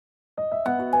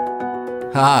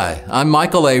Hi, I'm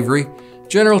Michael Avery,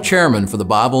 General Chairman for the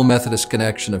Bible Methodist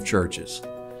Connection of Churches.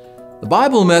 The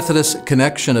Bible Methodist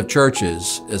Connection of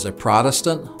Churches is a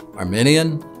Protestant,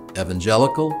 Arminian,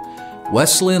 Evangelical,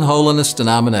 Wesleyan holiness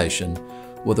denomination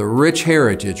with a rich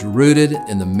heritage rooted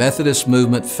in the Methodist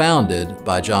movement founded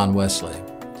by John Wesley.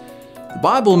 The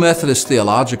Bible Methodist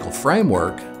theological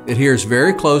framework adheres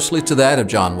very closely to that of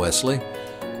John Wesley,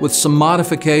 with some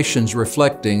modifications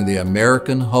reflecting the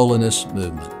American holiness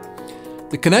movement.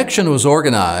 The Connection was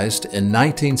organized in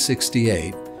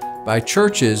 1968 by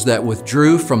churches that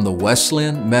withdrew from the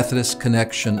Wesleyan Methodist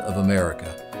Connection of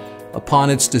America upon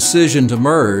its decision to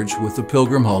merge with the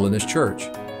Pilgrim Holiness Church.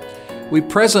 We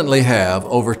presently have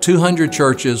over 200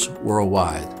 churches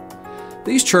worldwide.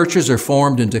 These churches are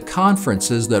formed into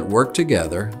conferences that work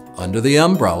together under the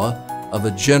umbrella of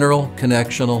a General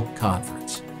Connectional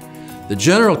Conference. The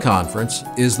General Conference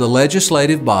is the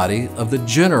legislative body of the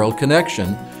General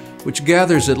Connection, which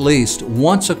gathers at least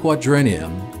once a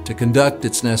quadrennium to conduct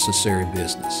its necessary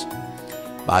business.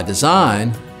 By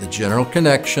design, the General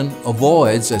Connection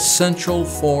avoids a central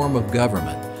form of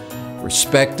government,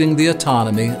 respecting the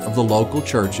autonomy of the local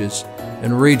churches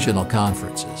and regional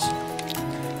conferences.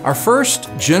 Our first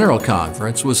General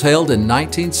Conference was held in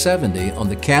 1970 on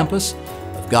the campus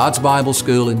of God's Bible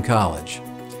School and College.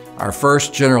 Our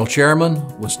first General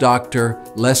Chairman was Dr.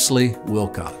 Leslie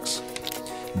Wilcox.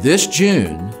 This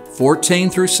June 14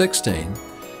 through 16,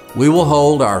 we will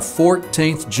hold our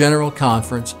 14th General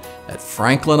Conference at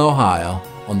Franklin, Ohio,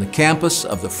 on the campus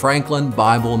of the Franklin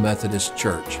Bible Methodist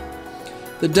Church.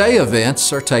 The day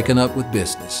events are taken up with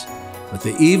business, but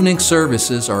the evening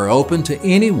services are open to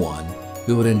anyone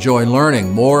who would enjoy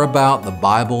learning more about the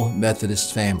Bible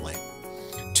Methodist family.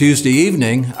 Tuesday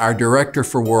evening, our Director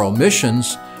for World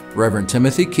Missions, Reverend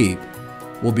Timothy Keep,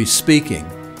 will be speaking.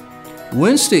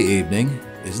 Wednesday evening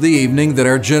is the evening that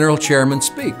our General Chairman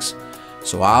speaks,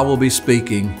 so I will be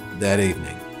speaking that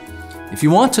evening. If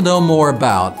you want to know more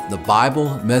about the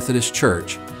Bible Methodist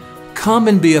Church, come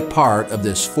and be a part of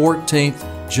this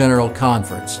 14th General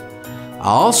Conference. I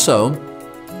also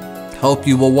hope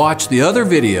you will watch the other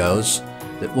videos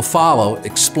that will follow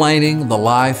explaining the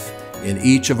life in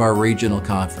each of our regional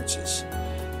conferences.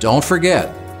 Don't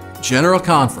forget, General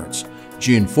Conference,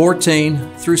 June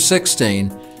 14 through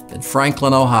 16 in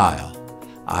Franklin, Ohio.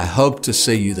 I hope to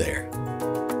see you there.